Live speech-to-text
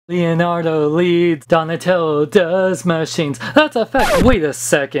Leonardo leads, Donatello does machines. That's a fact. Wait a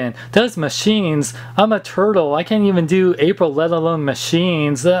second. Does machines? I'm a turtle. I can't even do April, let alone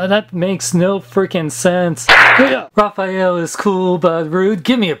machines. That makes no freaking sense. Raphael is cool but rude.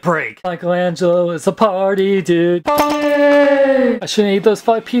 Give me a break. Michelangelo is a party dude. Party! I shouldn't eat those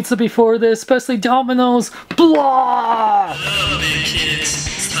 5 pizza before this, especially Domino's. Blah! Hello, big kids.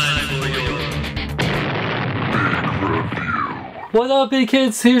 It's time for your What up, big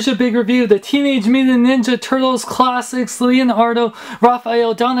kids? Here's your big review. The Teenage Mutant Ninja Turtles Classics, Leonardo,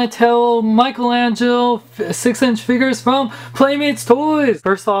 Raphael, Donatello, Michelangelo 6-inch figures from Playmates Toys.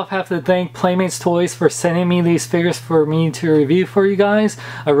 First off, I have to thank Playmates Toys for sending me these figures for me to review for you guys.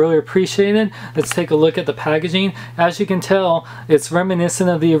 I really appreciate it. Let's take a look at the packaging. As you can tell, it's reminiscent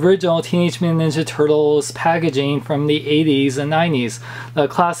of the original Teenage Mutant Ninja Turtles packaging from the 80s and 90s. The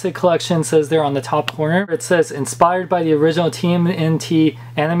Classic Collection says there on the top corner. It says, inspired by the original TMNT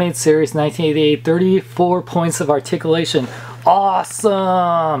animated series 1988, 34 points of articulation.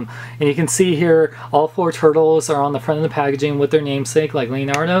 Awesome! And you can see here all 4 turtles are on the front of the packaging with their namesake, like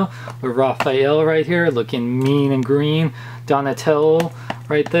Leonardo, with Raphael right here looking mean and green, Donatello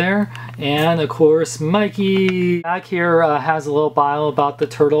right there, and of course Mikey. Back here has a little bio about the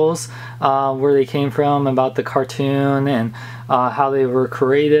turtles, where they came from, about the cartoon, and how they were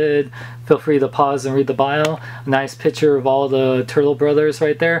created. Feel free to pause and read the bio. A nice picture of all the turtle brothers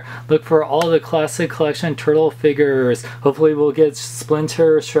right there. Look for all the Classic Collection turtle figures. Hopefully we'll get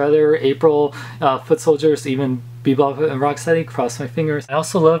Splinter, Shredder, April, Foot Soldiers, even Bebop and Rocksteady. Cross my fingers. I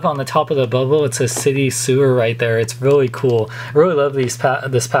also love on the top of the bubble, it's a city sewer right there. It's really cool. I really love these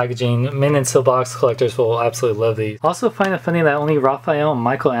this packaging. Min and Seal box collectors will absolutely love these. Also find it funny that only Raphael and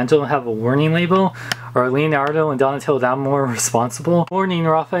Michelangelo have a warning label. Or Leonardo and Donatello that more responsible? Warning,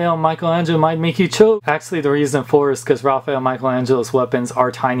 Raphael and Michelangelo might make you choke. Actually, the reason for is because Raphael and Michelangelo's weapons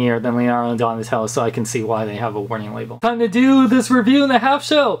are tinier than Leonardo and Donatello, so I can see why they have a warning label. Time to do this review in the half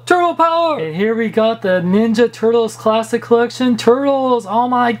shell. Turtle power! And here we got the Ninja Turtles Classic Collection Turtles. Oh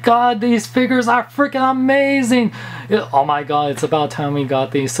my god, these figures are freaking amazing. Oh my god, it's about time we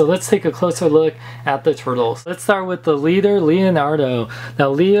got these. So let's take a closer look at the turtles. Let's start with the leader, Leonardo. Now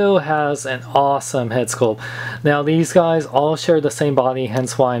Leo has an awesome head sculpt. Now these guys all share the same body,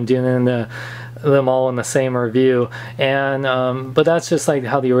 hence why I'm doing them all in the same review. And but that's just like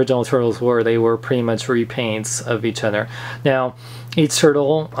how the original turtles were. They were pretty much repaints of each other. Now each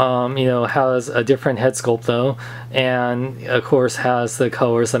turtle you know, has a different head sculpt though, and of course has the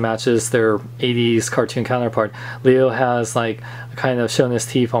colors that matches their 80s cartoon counterpart. Leo has like kind of showing his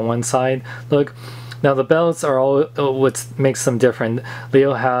teeth on one side. Look. Now the belts are all what makes them different.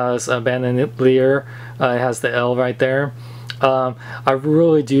 Leo has a bandolier, it has the L right there. I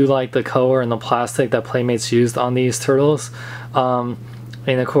really do like the color and the plastic that Playmates used on these turtles. And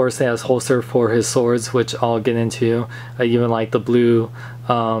of course it has holster for his swords, which I'll get into. I even like the blue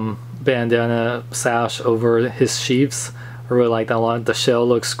bandana sash over his sheaths. I really like that a lot. The shell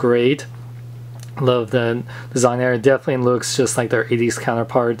looks great. Love the design there. It definitely looks just like their 80s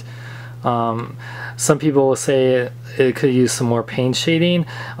counterpart. Some people will say it could use some more paint shading.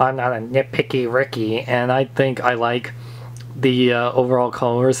 I'm not a nitpicky Ricky, and I think I like the overall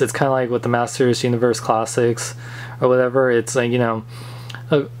colors. It's kind of like with the Masters Universe Classics or whatever. It's like, you know,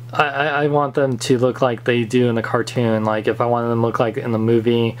 I want them to look like they do in the cartoon. Like if I wanted them to look like in the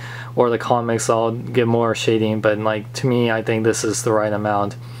movie or the comics, I'll get more shading, but like to me, I think this is the right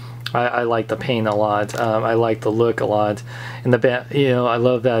amount. I like the paint a lot. I like the look a lot, and the you know, I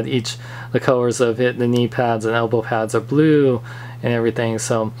love that the colors of it, the knee pads and elbow pads are blue and everything.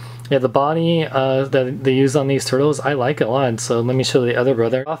 So yeah, the body that they use on these turtles, I like it a lot. So let me show the other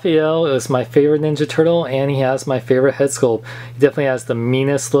brother. Raphael is my favorite Ninja Turtle, and he has my favorite head sculpt. He definitely has the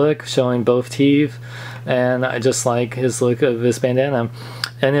meanest look, showing both teeth, and I just like his look of his bandana.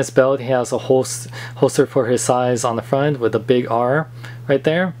 And his belt, he has a holster for his size on the front with a big R right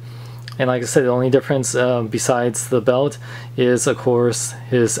there. And like I said, the only difference besides the belt is, of course,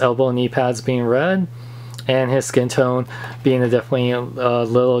 his elbow and knee pads being red, and his skin tone being definitely a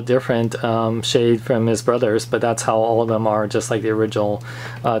little different shade from his brothers, but that's how all of them are, just like the original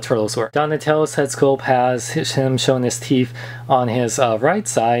turtles were. Donatello's head sculpt has him showing his teeth on his right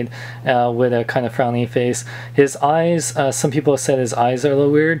side with a kind of frowny face. His eyes, some people have said his eyes are a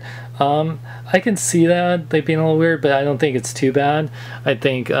little weird. I can see that they being a little weird, but I don't think it's too bad. I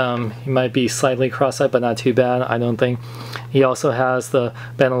think he might be slightly cross-eyed, but not too bad, I don't think. He also has the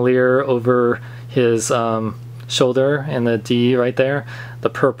bandolier over his shoulder and the D right there. The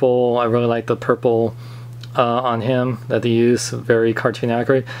purple, I really like the purple on him that they use, very cartoon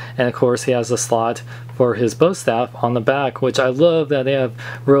accurate. And of course he has a slot for his bow staff on the back, which I love that they have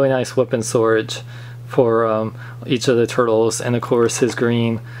really nice weapon storage for each of the turtles, and of course his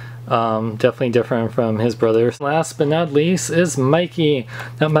green. Definitely different from his brothers. Last but not least is Mikey.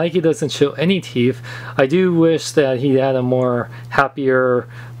 Now Mikey doesn't show any teeth. I do wish that he had a more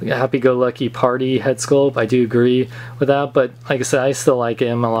happy-go-lucky party head sculpt. I do agree with that, but like I said, I still like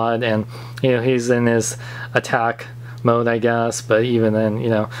him a lot, and you know, he's in his attack mode, I guess, but even then, you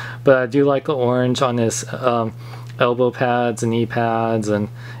know, but I do like the orange on his elbow pads and knee pads and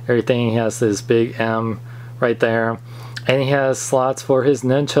everything. He has this big M right there. And he has slots for his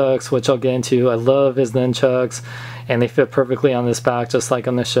nunchucks, which I'll get into. I love his nunchucks, and they fit perfectly on this back, just like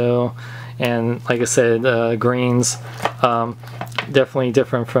on the show. And like I said, greens, definitely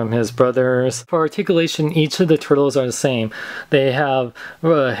different from his brothers. For articulation, each of the turtles are the same. They have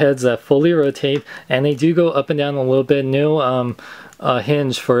heads that fully rotate, and they do go up and down a little bit. No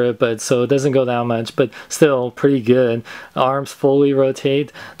hinge for it, but so it doesn't go that much, but still pretty good. Arms fully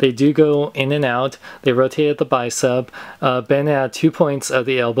rotate. They do go in and out. They rotate at the bicep, bend at 2 points of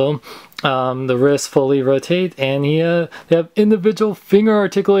the elbow. The wrists fully rotate, and they have individual finger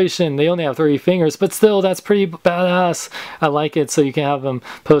articulation. They only have 3 fingers, but still, that's pretty badass. I like it. So you can have them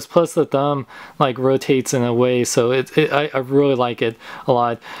pose, plus the thumb like rotates in a way, so I really like it a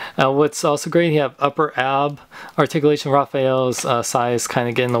lot. What's also great, you have upper ab articulation. Raphael's size kind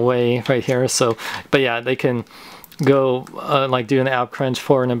of get in the way right here, so but yeah, they can go like do an ab crunch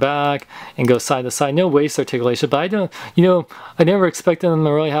forward and back and go side to side. No waist articulation, but I don't, you know, I never expected them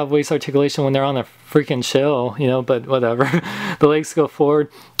to really have waist articulation when they're on a freaking show, you know, but whatever. The legs go forward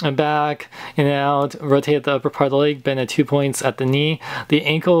and back and out, rotate at the upper part of the leg, bend at 2 points at the knee. The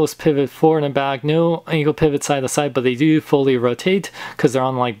ankles pivot forward and back, no ankle pivot side to side, but they do fully rotate because they're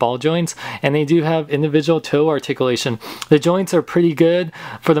on like ball joints, and they do have individual toe articulation. The joints are pretty good.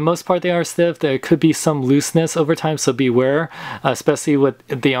 For the most part, they are stiff. There could be some looseness over time, so beware, especially with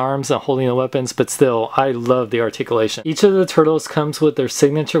the arms holding the weapons, but still, I love the articulation. Each of the turtles comes with their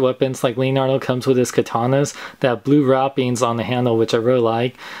signature weapons, like Leonardo comes with his katanas that have blue wrappings on the handle, which I really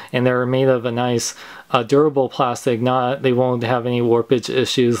like, and they're made of a nice durable plastic. They won't have any warpage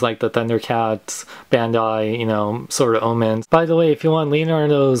issues like the Thundercats, Bandai, you know, sort of omens. By the way, if you want,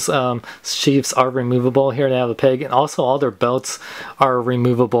 Leonardo's sheaths are removable. Here they have a peg, and also all their belts are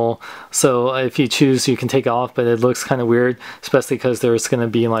removable, so if you choose you can take it off, but it looks kind of weird, especially because there's going to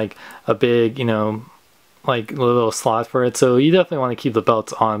be like a big, you know, like a little slot for it, so you definitely want to keep the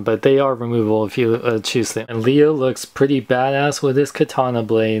belts on, but they are removable if you choose them. And Leo looks pretty badass with his katana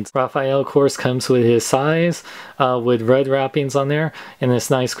blades. Raphael, of course, comes with his size with red wrappings on there and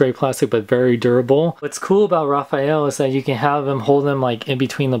this nice gray plastic, but very durable. What's cool about Raphael is that you can have him hold them like in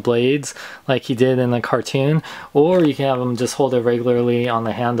between the blades like he did in the cartoon, or you can have him just hold it regularly on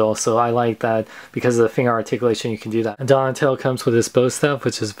the handle, so I like that because of the finger articulation. You can do that. And Donatello comes with his bow staff,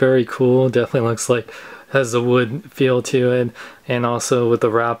 which is very cool. Definitely looks like has a wood feel to it, and also with the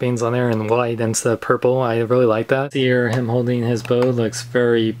wrappings on there in white instead of purple. I really like that. Here, him holding his bow looks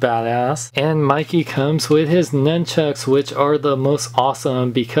very badass. And Mikey comes with his nunchucks, which are the most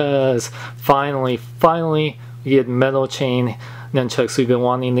awesome because finally we get metal chain nunchucks. We've been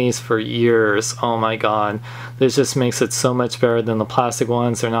wanting these for years. Oh my god, this just makes it so much better than the plastic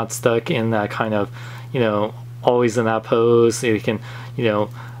ones. They're not stuck in that kind of, you know, always in that pose. You can, you know,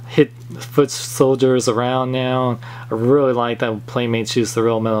 hit foot soldiers around now. I really like that Playmates use the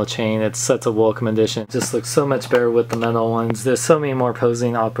real metal chain. It's such a welcome addition. It just looks so much better with the metal ones. There's so many more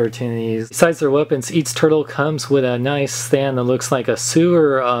posing opportunities. Besides their weapons, each turtle comes with a nice stand that looks like a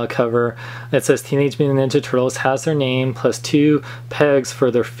sewer cover that says Teenage Mutant Ninja Turtles, has their name, plus 2 pegs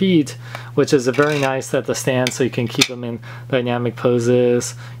for their feet, which is a very nice at the stand, so you can keep them in dynamic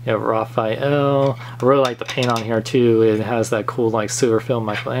poses. You have Raphael. I really like the paint on here too. It has that cool like sewer film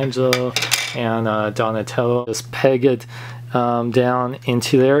Michelangelo and Donatello. Just peg it down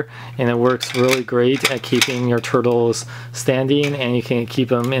into there, and it works really great at keeping your turtles standing, and you can keep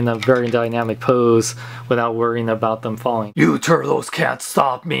them in a very dynamic pose without worrying about them falling. You turtles can't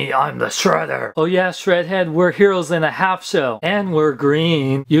stop me, I'm the Shredder! Oh yeah, Shredhead, we're heroes in a half shell, and we're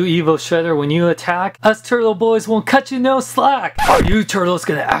green. You evil Shredder, when you attack, us turtle boys won't cut you no slack! Are you turtles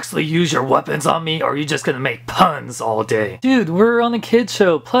gonna actually use your weapons on me, or are you just gonna make puns all day? Dude, we're on a kid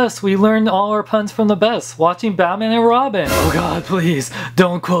show, plus we learned all our puns from the best, watching Batman and Robin. Oh god, please,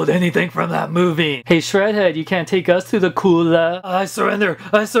 don't quote anything from that movie. Hey Shredhead, you can't take us to the cooler. I surrender,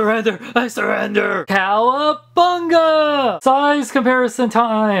 I surrender, I surrender. Cowabunga! Size comparison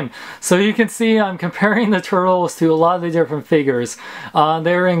time. So you can see I'm comparing the turtles to a lot of the different figures.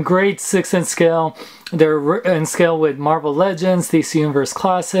 They're in great 6-inch scale. They're in scale with Marvel Legends, DC Universe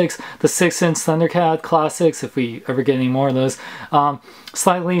Classics, the 6-inch Thundercat Classics, if we ever get any more of those.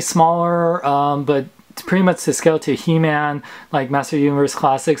 Slightly smaller, but pretty much to scale to He-Man, like Master Universe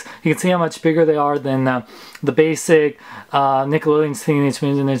Classics. You can see how much bigger they are than the basic Nickelodeon's Teenage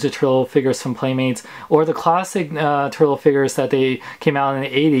Mutant Ninja Turtle figures from Playmates, or the classic Turtle figures that they came out in the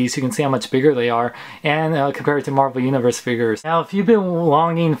 80s. You can see how much bigger they are, and compared to Marvel Universe figures. Now, if you've been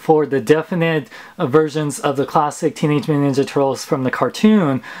longing for the definite versions of the classic Teenage Mutant Ninja Turtles from the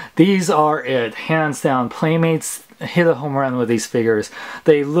cartoon, these are it. Hands down, Playmates hit a home run with these figures.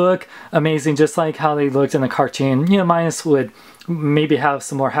 They look amazing, just like how they looked in the cartoon. You know, minus would maybe have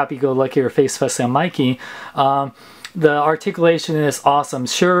some more happy-go-lucky face, especially on Mikey. The articulation is awesome.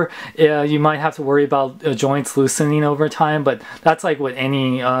 Sure, you might have to worry about joints loosening over time, but that's like with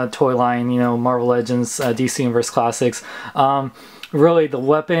any toy line, you know, Marvel Legends, DC Universe Classics. Really, the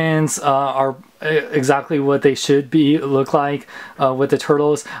weapons are exactly what they should look like with the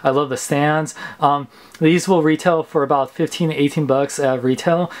turtles. I love the stands. These will retail for about 15 to 18 bucks at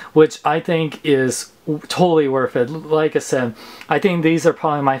retail, which I think is totally worth it. Like I said, I think these are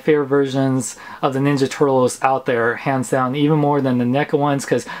probably my favorite versions of the Ninja Turtles out there, hands down, even more than the NECA ones,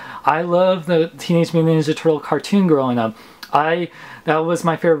 because I love the Teenage Mutant Ninja Turtle cartoon growing up. That was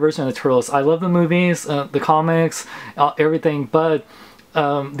my favorite version of the Turtles. I love the movies, the comics, everything, but the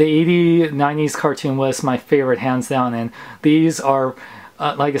 80s, 90s cartoon was my favorite, hands down, and these are,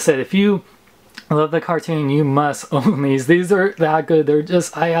 like I said, if you love the cartoon, you must own these. These are that good. They're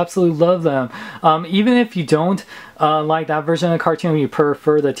just, I absolutely love them. Even if you don't like that version of the cartoon, you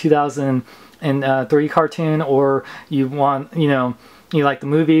prefer the 2003 cartoon, or you want, you know, you like the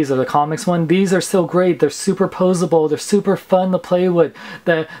movies or the comics one, these are still great. They're super posable. They're super fun to play with.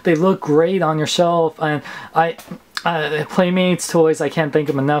 They look great on your shelf. And Playmates toys, I can't thank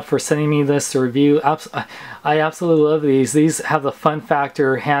them enough for sending me this to review. I absolutely love these. These have the fun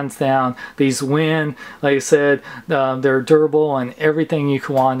factor, hands down. These win. Like I said, they're durable and everything you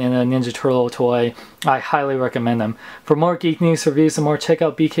could want in a Ninja Turtle toy. I highly recommend them. For more geek news, reviews, and more, check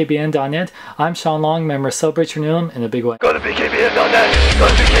out bkbn.net. I'm Sean Long. Remember, celebrate your new in a big way. Go to bkbn.net. Go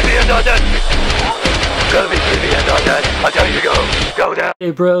to bkbn.net. Go to bkbn.net. I tell you to go. Go down.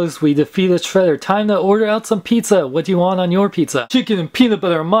 Hey bros, we defeated Shredder. Time to order out some pizza. What do you want on your pizza? Chicken and peanut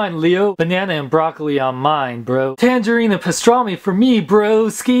butter on mine, Leo. Banana and broccoli on mine, bro. Tangerine and pastrami for me,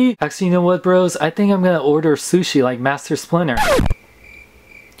 broski. Actually, you know what, bros? I think I'm gonna order sushi like Master Splinter.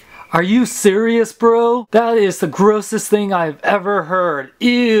 Are you serious, bro? That is the grossest thing I've ever heard.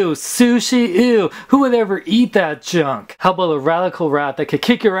 Ew, sushi, ew. Who would ever eat that junk? How about a radical rat that could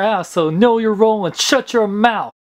kick your ass, so know you're rolling, shut your mouth?